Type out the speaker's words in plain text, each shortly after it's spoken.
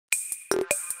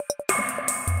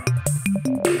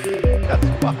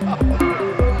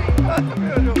That's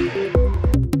beautiful.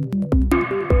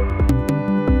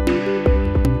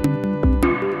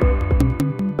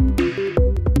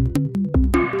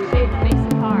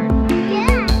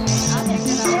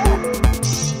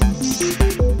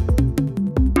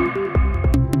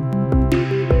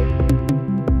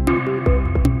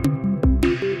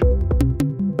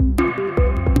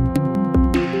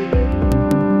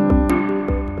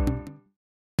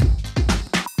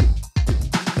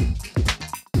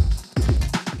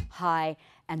 Hi,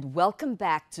 and welcome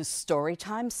back to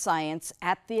Storytime Science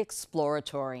at the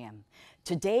Exploratorium.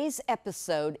 Today's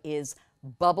episode is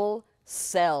bubble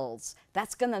cells.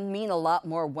 That's going to mean a lot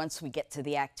more once we get to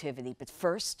the activity. But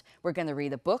first, we're going to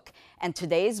read a book. And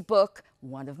today's book,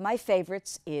 one of my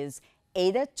favorites, is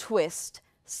Ada Twist,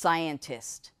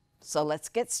 Scientist. So let's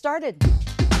get started.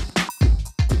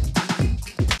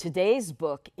 Today's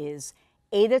book is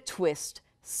Ada Twist,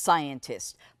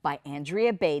 Scientist by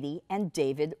Andrea Beaty and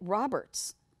David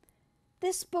Roberts.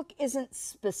 This book isn't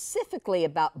specifically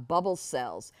about bubble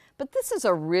cells, but this is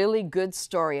a really good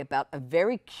story about a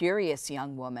very curious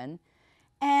young woman,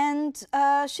 and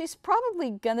she's probably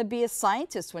going to be a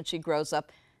scientist when she grows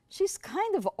up. She's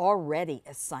kind of already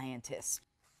a scientist.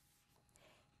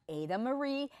 Ada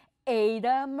Marie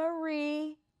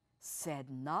said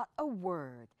not a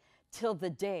word till the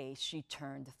day she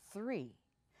turned 3.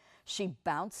 She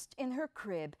bounced in her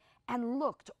crib and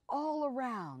looked all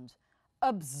around,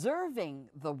 observing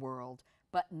the world,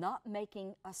 but not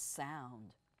making a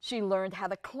sound. She learned how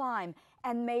to climb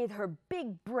and made her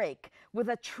big break with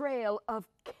a trail of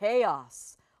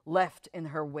chaos left in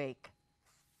her wake.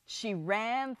 She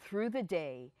ran through the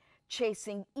day,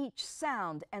 chasing each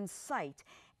sound and sight,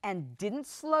 and didn't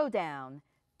slow down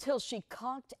till she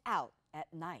conked out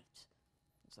at night.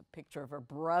 There's a picture of her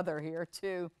brother here,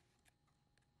 too.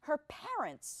 Her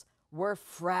parents were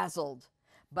frazzled,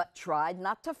 but tried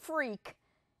not to freak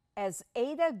as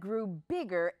Ada grew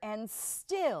bigger and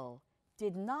still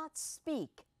did not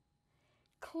speak.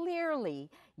 Clearly,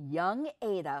 young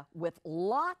Ada, with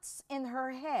lots in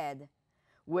her head,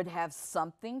 would have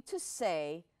something to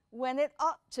say when it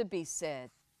ought to be said.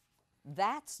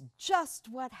 That's just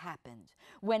what happened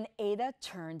when Ada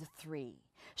turned 3.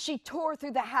 She tore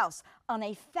through the house on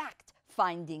a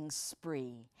fact-finding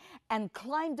spree and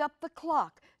climbed up the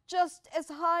clock just as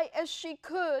high as she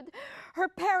could. Her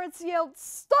parents yelled,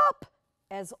 "Stop!"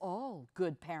 as all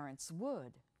good parents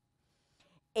would.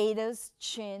 Ada's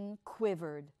chin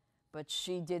quivered, but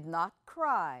she did not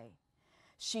cry.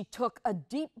 She took a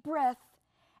deep breath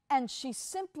and she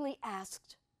simply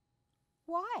asked,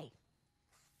 "Why?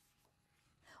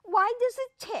 Why does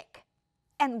it tick?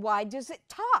 And why does it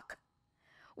talk?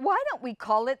 Why don't we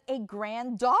call it a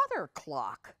granddaughter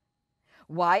clock?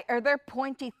 Why are there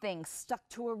pointy things stuck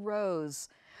to a rose?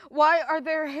 Why are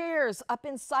there hairs up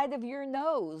inside of your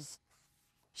nose?"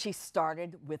 She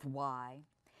started with why,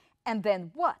 and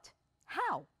then what,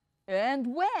 how,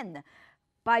 and when.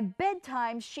 By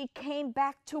bedtime, she came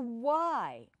back to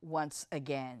why once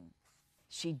again.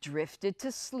 She drifted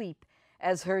to sleep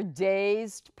as her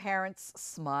dazed parents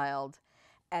smiled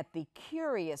at the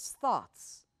curious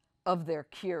thoughts of their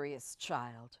curious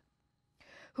child,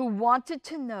 who wanted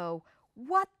to know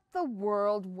what the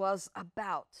world was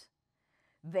about.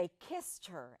 They kissed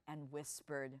her and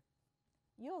whispered,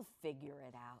 "You'll figure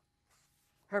it out."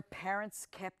 Her parents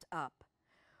kept up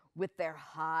with their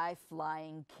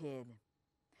high-flying kid,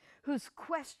 whose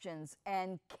questions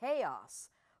and chaos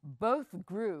both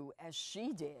grew as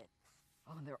she did.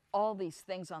 Oh, and there are all these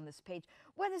things on this page.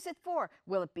 What is it for?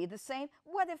 Will it be the same?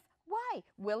 What if? Why?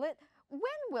 Will it? When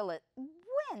will it?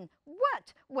 When?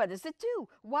 What? What does it do?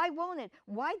 Why won't it?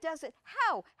 Why does it?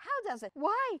 How? How does it?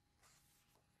 Why?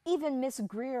 Even Miss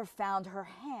Greer found her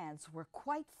hands were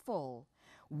quite full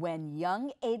when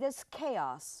young Ada's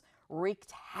chaos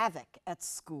wreaked havoc at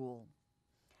school.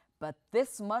 But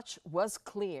this much was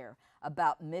clear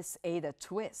about Miss Ada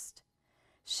Twist.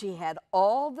 She had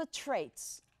all the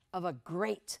traits of a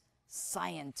great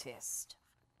scientist.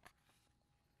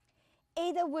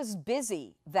 Ada was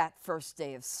busy that first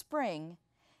day of spring,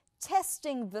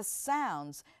 testing the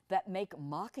sounds that make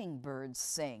mockingbirds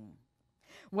sing,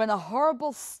 when a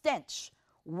horrible stench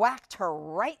whacked her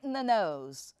right in the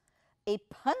nose, a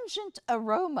pungent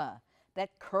aroma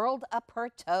that curled up her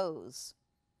toes.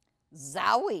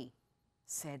 "Zowie,"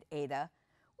 said Ada,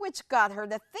 which got her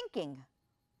to thinking,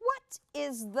 what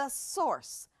is the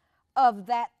source of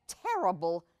that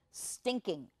terrible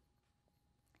stinking?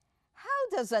 How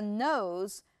does a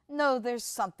nose know there's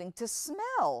something to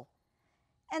smell?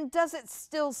 And does it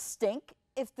still stink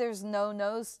if there's no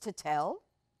nose to tell?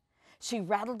 She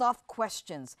rattled off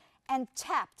questions and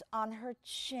tapped on her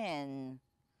chin.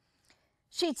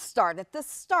 She'd start at the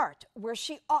start where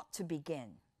she ought to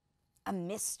begin. A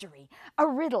mystery, a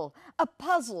riddle, a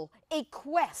puzzle, a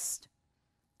quest.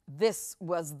 This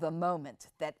was the moment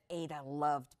that Ada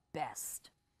loved best.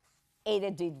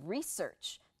 Ada did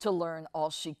research to learn all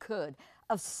she could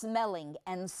of smelling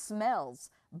and smells,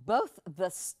 both the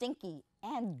stinky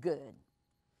and good.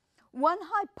 One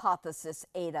hypothesis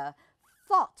Ada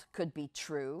thought could be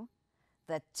true.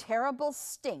 The terrible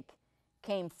stink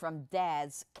came from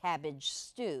Dad's cabbage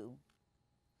stew.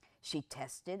 She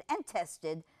tested and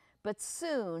tested, but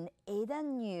soon Ada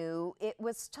knew it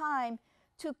was time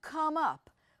to come up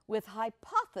with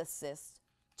hypothesis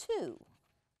 2.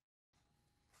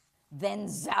 Then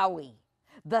zowie,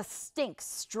 the stink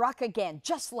struck again,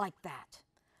 just like that.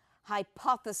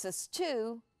 Hypothesis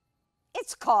 2,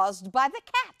 it's caused by the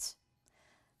cat.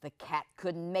 The cat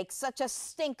couldn't make such a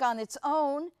stink on its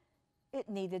own. It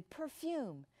needed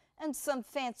perfume and some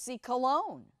fancy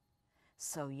cologne.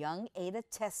 So young Ada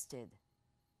tested.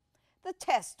 The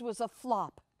test was a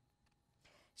flop.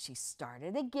 She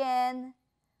started again,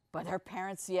 but her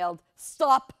parents yelled,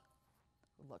 "Stop!"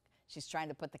 Look, she's trying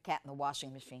to put the cat in the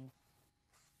washing machine.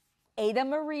 Ada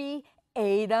Marie,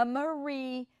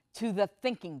 to the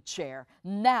thinking chair.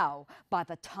 Now, by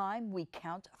the time we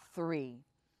count 3.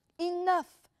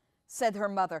 "Enough," said her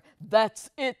mother. "That's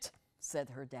it," said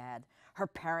her dad. Her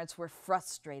parents were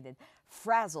frustrated,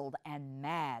 frazzled, and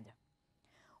mad.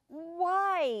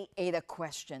 "Why?" Ada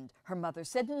questioned. Her mother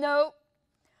said, "No."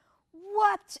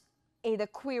 "What?" Ada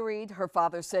queried. Her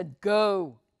father said,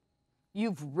 "Go.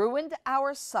 You've ruined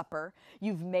our supper.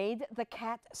 You've made the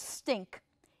cat stink.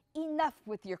 Enough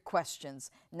with your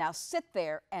questions. Now sit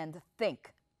there and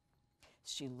think."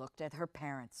 She looked at her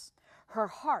parents. Her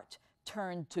heart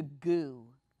turned to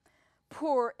goo.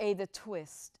 Poor Ada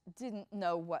Twist didn't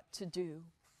know what to do.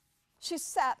 She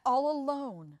sat all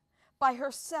alone by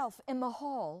herself in the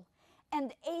hall,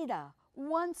 and Ada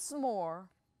once more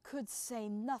could say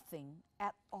nothing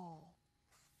at all.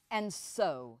 And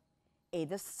so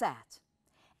Ada sat,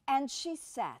 and she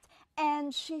sat,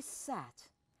 and she sat,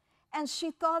 and she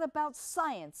thought about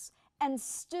science and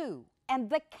stew and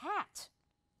the cat,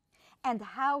 and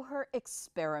how her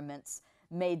experiments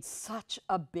made such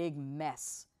a big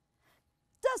mess.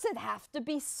 Does it have to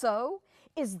be so?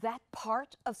 Is that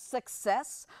part of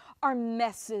success? Are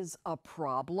messes a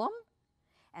problem?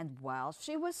 And while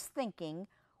she was thinking,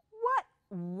 what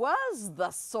was the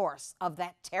source of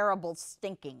that terrible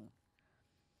stinking?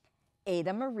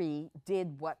 Ada Marie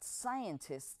did what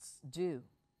scientists do.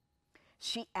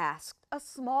 She asked a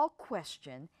small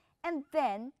question, and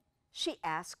then she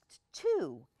asked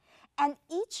 2. And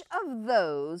each of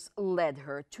those led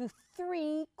her to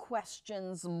 3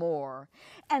 questions more.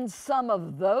 And some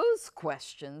of those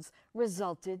questions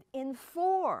resulted in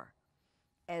 4.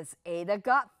 As Ada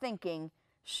got thinking,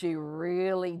 she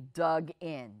really dug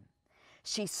in.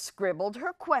 She scribbled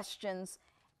her questions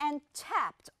and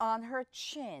tapped on her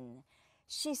chin.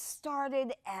 She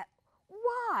started at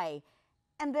why,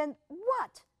 and then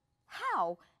what,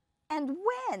 how, and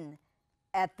when.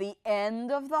 At the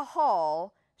end of the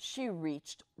hall, she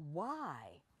reached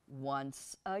why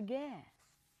once again.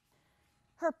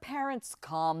 Her parents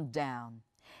calmed down,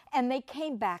 and they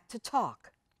came back to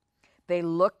talk. They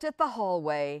looked at the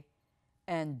hallway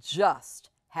and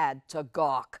just had to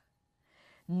gawk.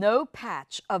 No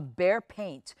patch of bare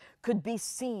paint could be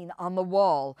seen on the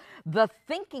wall. The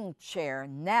thinking chair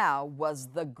now was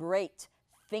the great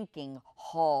thinking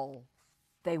hall.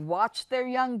 They watched their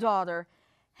young daughter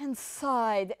and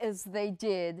sighed as they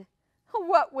did.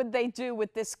 What would they do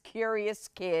with this curious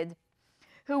kid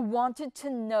who wanted to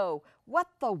know what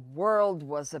the world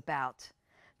was about?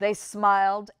 They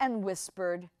smiled and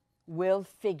whispered, "We'll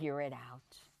figure it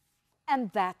out." And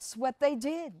that's what they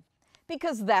did,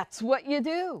 because that's what you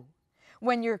do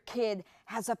when your kid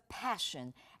has a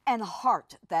passion and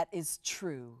heart that is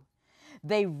true.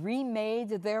 They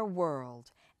remade their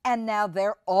world, and now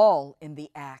they're all in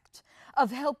the act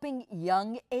of helping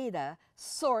young Ada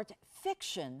sort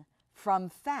fiction from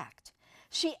fact.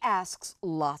 She asks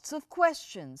lots of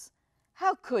questions.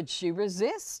 How could she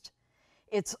resist?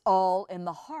 It's all in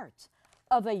the heart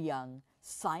of a young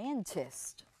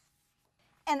scientist.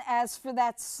 And as for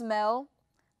that smell,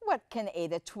 what can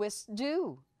Ada Twist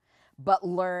do but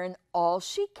learn all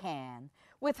she can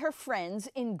with her friends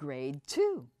in grade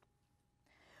 2?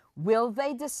 Will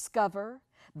they discover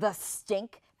the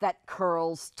stink that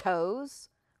curls toes?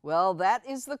 Well, that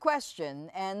is the question,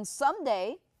 and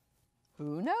someday,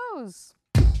 who knows?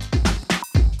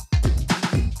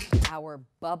 Our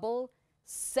bubble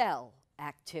cell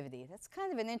activity. That's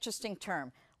kind of an interesting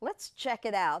term. Let's check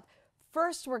it out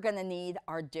First, we're going to need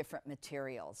our different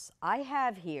materials. I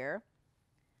have here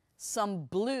some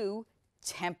blue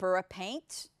tempera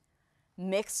paint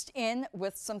mixed in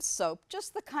with some soap,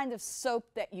 just the kind of soap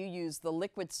that you use, the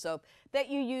liquid soap that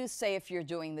you use, say, if you're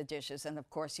doing the dishes, and of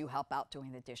course you help out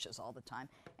doing the dishes all the time.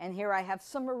 And here I have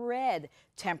some red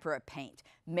tempera paint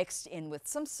mixed in with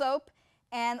some soap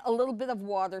and a little bit of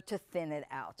water to thin it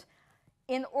out.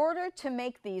 In order to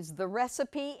make these, the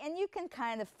recipe, and you can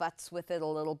kind of futz with it a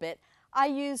little bit, I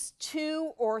use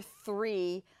 2 or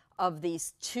 3 of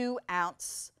these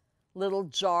 2-ounce little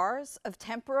jars of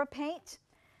tempera paint.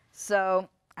 So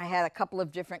I had a couple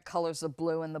of different colors of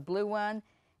blue in the blue one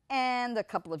and a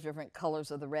couple of different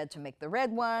colors of the red to make the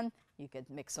red one. You could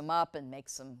mix them up and make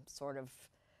some sort of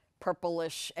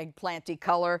purplish eggplanty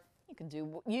color. You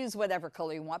can use whatever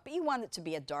color you want, but you want it to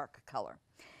be a dark color.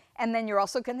 And then you're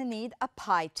also going to need a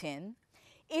pie tin.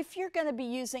 If you're going to be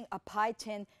using a pie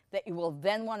tin that you will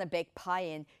then want to bake pie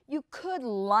in, you could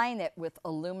line it with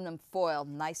aluminum foil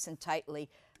nice and tightly,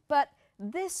 but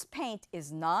this paint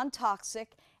is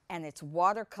non-toxic and it's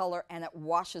watercolor and it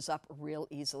washes up real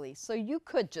easily. So you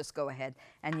could just go ahead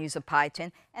and use a pie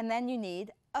tin, and then you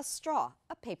need a straw,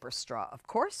 a paper straw, of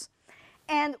course.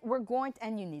 And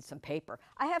you need some paper.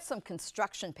 I have some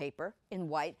construction paper in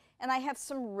white, and I have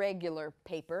some regular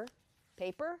paper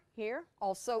here,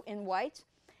 also in white.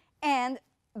 And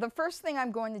the first thing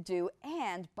I'm going to do,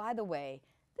 and by the way,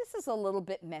 this is a little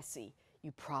bit messy.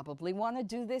 You probably want to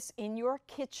do this in your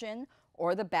kitchen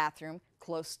or the bathroom,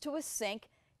 close to a sink.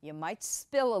 You might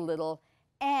spill a little,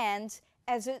 and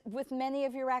with many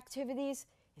of your activities,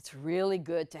 it's really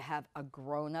good to have a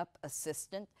grown-up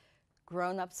assistant.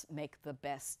 Grown-ups make the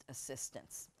best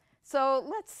assistants. So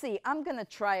let's see, I'm going to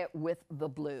try it with the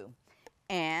blue.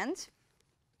 And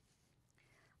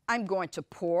I'm going to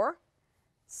pour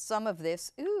some of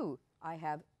this. Ooh, I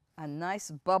have a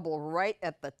nice bubble right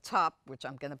at the top, which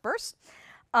I'm going to burst.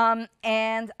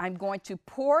 And I'm going to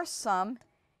pour some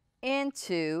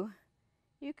into,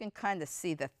 you can kind of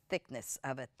see the thickness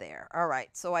of it there. All right,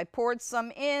 so I poured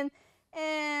some in,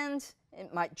 and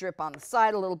it might drip on the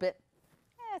side a little bit.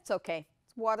 It's okay.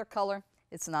 It's watercolor.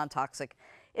 It's non-toxic.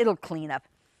 It'll clean up.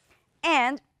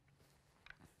 And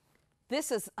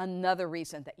this is another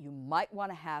reason that you might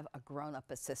want to have a grown-up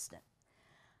assistant.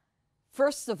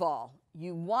 First of all,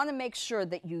 you want to make sure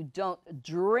that you don't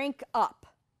drink up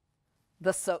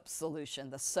the soap solution,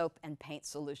 the soap and paint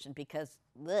solution, because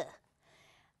ugh.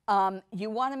 You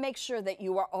want to make sure that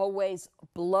you are always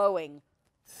blowing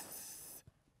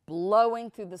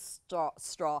through the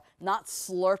straw, not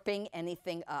slurping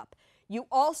anything up. You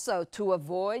also, to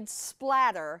avoid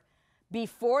splatter,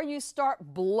 before you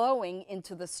start blowing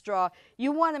into the straw,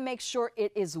 you want to make sure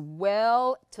it is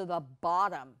well to the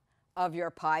bottom of your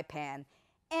pie pan.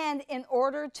 And in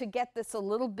order to get this a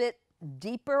little bit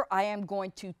deeper, I am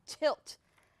going to tilt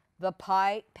the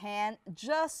pie pan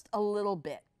just a little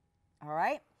bit. All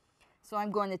right? So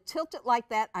I'm going to tilt it like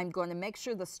that. I'm going to make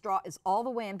sure the straw is all the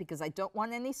way in because I don't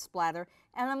want any splatter.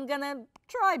 And I'm going to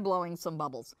try blowing some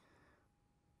bubbles.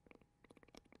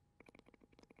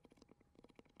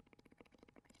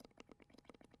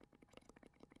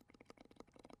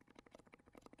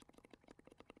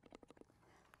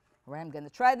 All right, I'm going to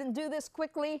try to do this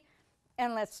quickly.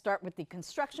 And let's start with the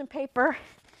construction paper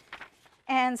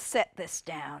and set this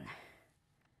down.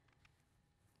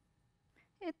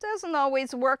 It doesn't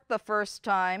always work the first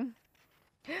time.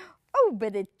 Oh,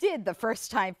 but it did the first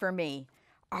time for me.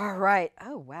 All right.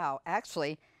 Oh, wow.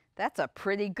 Actually, that's a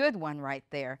pretty good one right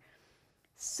there.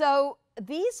 So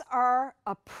these are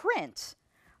a print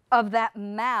of that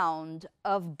mound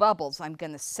of bubbles. I'm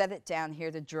going to set it down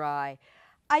here to dry.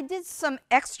 I did some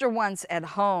extra ones at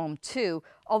home too,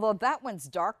 although that one's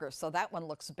darker, so that one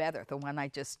looks better, the one I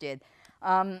just did.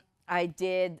 I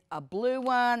did a blue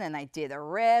one, and I did a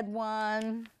red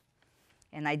one,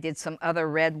 and I did some other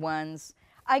red ones.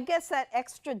 I guess that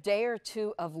extra day or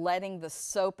two of letting the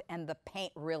soap and the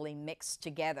paint really mix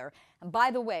together. And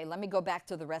by the way, let me go back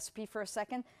to the recipe for a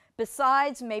second.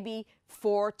 Besides maybe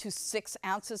 4 to 6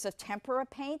 ounces of tempera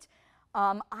paint,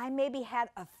 I maybe had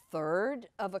a third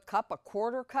of a cup, a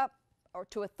quarter cup, or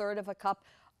to a third of a cup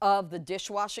of the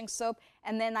dishwashing soap,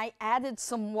 and then I added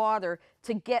some water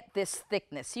to get this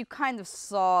thickness. You kind of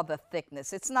saw the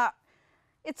thickness. It's not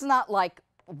like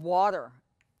water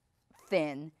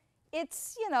thin.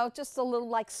 It's, you know, just a little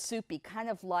like soupy, kind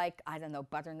of like, I don't know,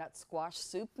 butternut squash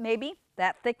soup maybe,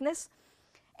 that thickness.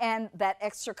 And that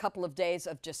extra couple of days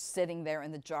of just sitting there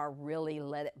in the jar really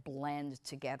let it blend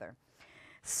together.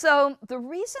 So the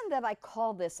reason that I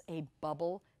call this a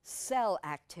bubble cell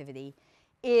activity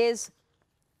is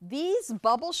These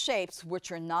bubble shapes,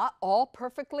 which are not all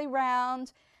perfectly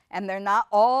round, and they're not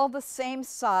all the same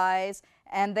size,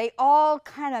 and they all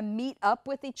kind of meet up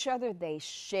with each other, they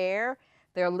share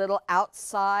their little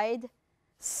outside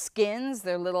skins,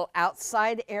 their little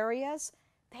outside areas.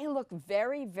 They look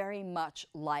very, very much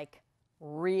like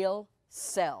real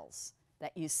cells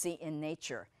that you see in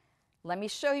nature. Let me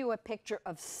show you a picture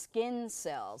of skin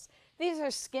cells. These are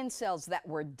skin cells that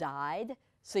were dyed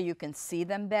so you can see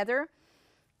them better.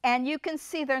 And you can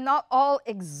see they're not all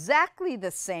exactly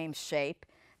the same shape.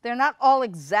 They're not all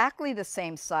exactly the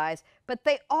same size, but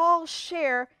they all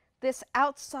share this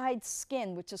outside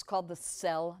skin, which is called the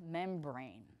cell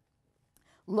membrane.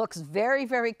 Looks very,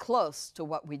 very close to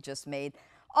what we just made.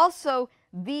 Also,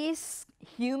 these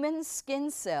human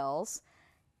skin cells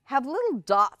have little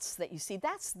dots that you see.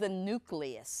 That's the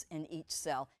nucleus in each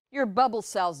cell. Your bubble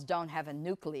cells don't have a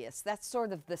nucleus. That's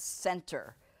sort of the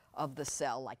center of the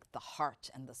cell, like the heart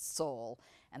and the soul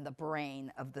and the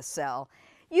brain of the cell.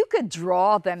 You could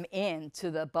draw them into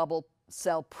the bubble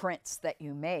cell prints that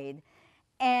you made,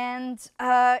 and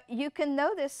you can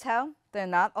notice how they're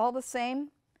not all the same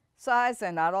size,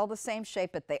 they're not all the same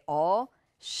shape, but they all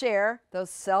share, those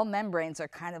cell membranes are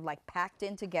kind of like packed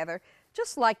in together,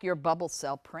 just like your bubble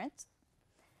cell print.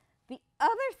 The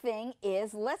other thing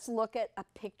is, let's look at a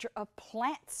picture of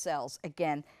plant cells.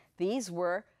 Again, these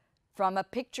were from a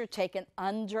picture taken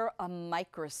under a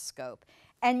microscope.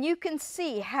 And you can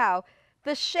see how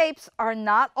the shapes are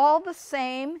not all the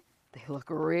same. They look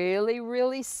really,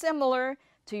 really similar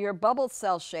to your bubble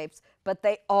cell shapes, but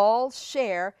they all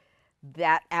share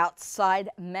that outside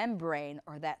membrane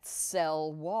or that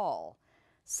cell wall.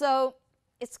 So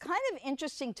it's kind of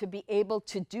interesting to be able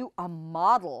to do a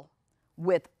model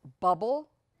with bubble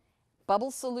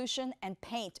solution and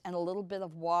paint and a little bit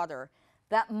of water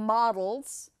that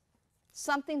models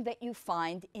something that you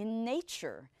find in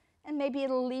nature. And maybe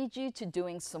it'll lead you to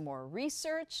doing some more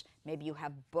research. Maybe you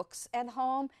have books at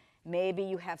home. Maybe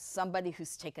you have somebody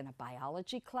who's taken a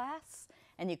biology class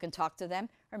and you can talk to them.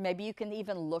 Or maybe you can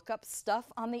even look up stuff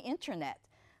on the internet.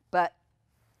 But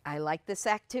I like this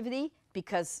activity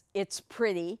because it's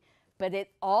pretty, but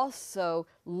it also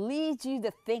leads you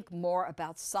to think more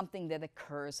about something that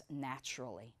occurs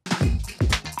naturally.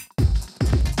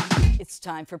 It's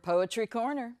time for Poetry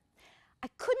Corner. I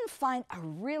couldn't find a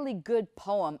really good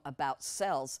poem about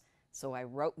cells, so I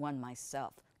wrote one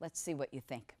myself. Let's see what you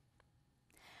think.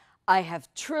 I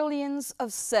have trillions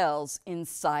of cells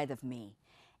inside of me,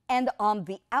 and on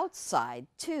the outside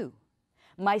too.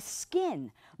 My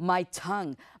skin, my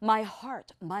tongue, my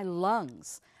heart, my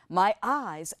lungs, my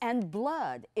eyes and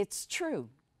blood, it's true.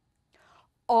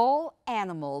 All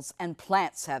animals and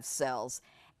plants have cells,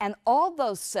 and all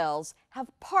those cells have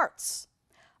parts.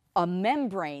 A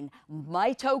membrane,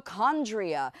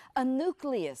 mitochondria, a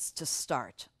nucleus to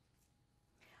start.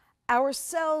 Our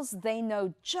cells, they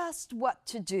know just what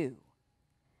to do,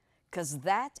 because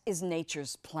that is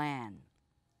nature's plan.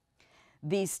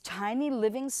 These tiny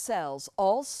living cells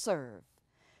all serve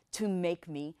to make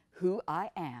me who I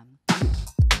am.